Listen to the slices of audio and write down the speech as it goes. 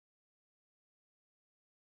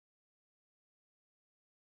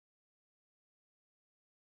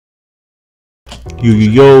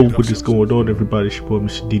Yo, what is going on, everybody? It's your boy,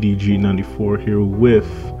 Mr. DDG94 here with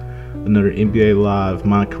another NBA Live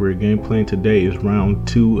My Career Gameplay. Today is round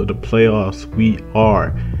 2 of the playoffs. We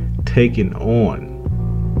are taking on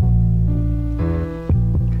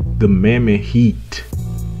the Mammoth Heat.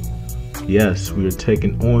 Yes, we are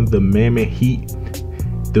taking on the Mammoth Heat.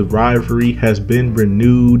 The rivalry has been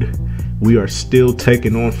renewed. We are still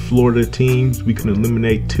taking on Florida teams. We can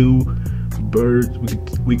eliminate 2 birds.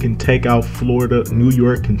 We can take out Florida. New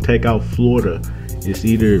York can take out Florida. It's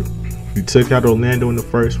either we took out Orlando in the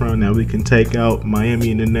first round, now we can take out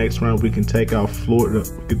Miami in the next round. We can take out Florida.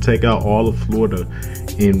 We can take out all of Florida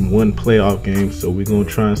in one playoff game. So we're gonna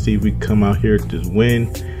try and see if we can come out here to just win.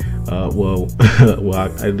 I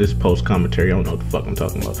just post commentary. I don't know what the fuck I'm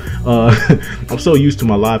talking about. I'm so used to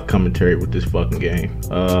my live commentary with this fucking game.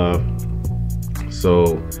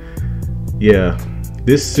 So yeah.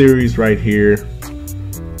 This series right here,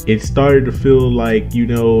 it started to feel like, you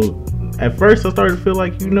know, at first I started to feel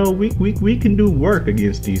like, you know, we can do work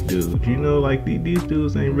against these dudes, you know, like these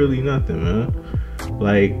dudes ain't really nothing, man.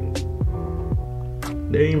 Like,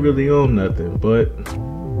 they ain't really on nothing, but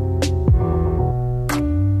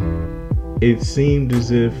it seemed as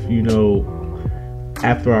if, you know,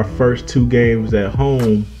 after our first 2 games at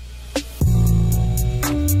home,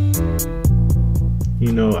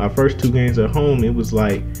 you know, our first 2 games at home, it was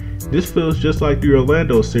like, this feels just like the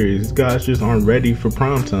Orlando series. These guys just aren't ready for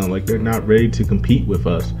primetime. Like, they're not ready to compete with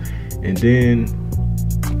us. And then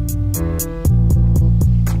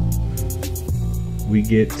we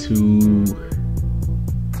get to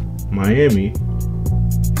Miami,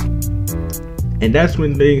 and that's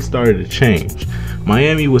when things started to change.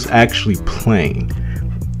 Miami was actually playing.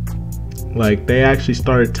 Like, they actually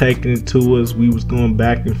started taking it to us. We was going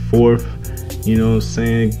back and forth. You know what I'm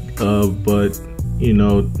saying? But you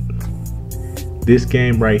know, this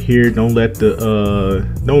game right here, don't let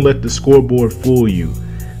the scoreboard fool you.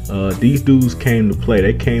 These dudes came to play.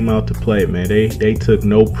 They came out to play, man. They took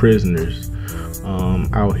no prisoners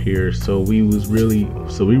out here. So we was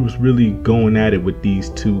really going at it with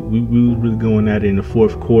these 2. We was really going at it in the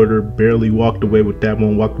 4th quarter. Barely walked away with that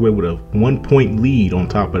one. Walked away with a 1-point lead on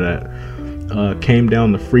top of that. Came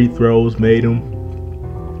down the free throws, made them.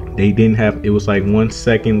 They didn't have, it was like 1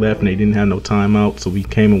 second left and they didn't have no timeout, so we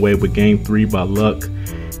came away with game 3 by luck.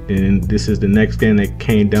 And this is the next game that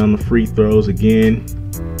came down the free throws again.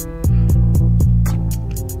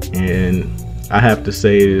 And I have to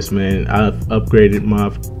say this, man, I've upgraded my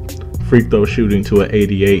free throw shooting to an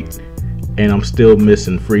 88 and I'm still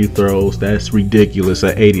missing free throws. That's ridiculous.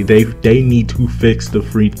 At 80, they need to fix the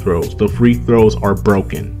free throws. The free throws are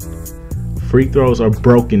broken. Free throws are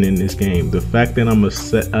broken in this game. The fact that I'm a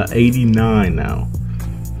 89 now,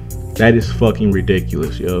 that is fucking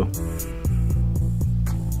ridiculous, yo.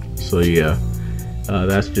 So yeah,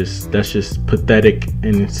 that's just pathetic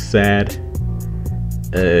and it's sad.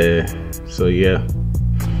 So yeah,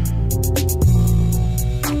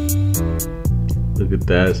 look at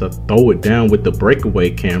that. So I throw it down with the breakaway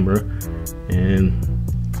camera, and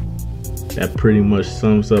that pretty much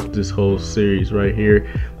sums up this whole series right here.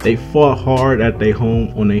 They fought hard at their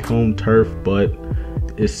home turf, but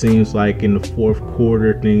it seems like in the 4th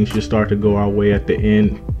quarter things just start to go our way at the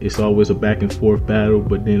end. It's always a back and forth battle,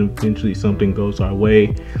 but then eventually something goes our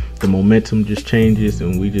way. The momentum just changes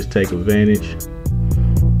and we just take advantage.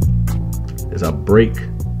 As I break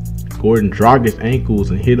Gordon Dragic's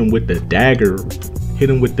ankles and hit him with the dagger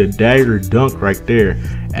dunk right there,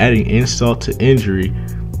 adding insult to injury,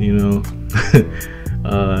 you know.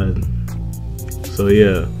 So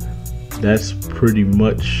yeah, that's pretty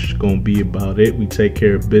much gonna be about it. We take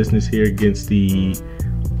care of business here against the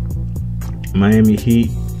Miami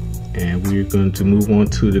Heat, and we're going to move on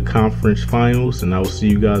to the conference finals, and I will see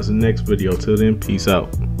you guys in the next video. Till then, peace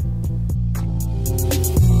out.